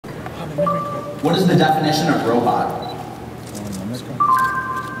What is the definition of robot?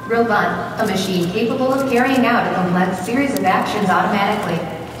 Robot, a machine capable of carrying out a complex series of actions automatically.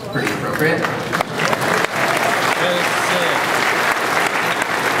 Pretty appropriate.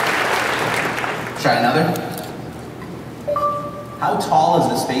 Try another. How tall is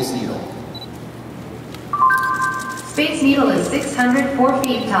the Space Needle? Space Needle is 604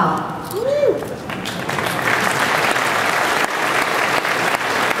 feet tall.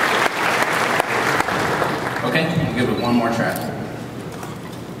 Okay, we'll give it one more try.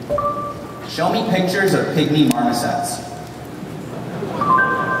 Show me pictures of pygmy marmosets.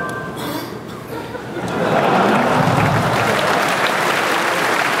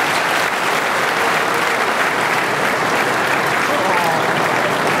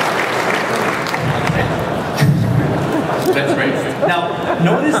 That's great. Now,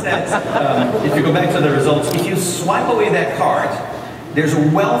 notice that if you go back to the results, if you swipe away that card, there's a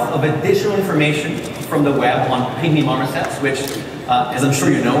wealth of additional information from the web on pygmy marmosets, which, as I'm sure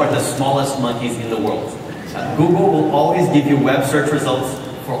you know, are the smallest monkeys in the world. Google will always give you web search results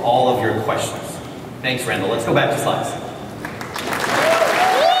for all of your questions. Thanks, Randall. Let's go back to slides.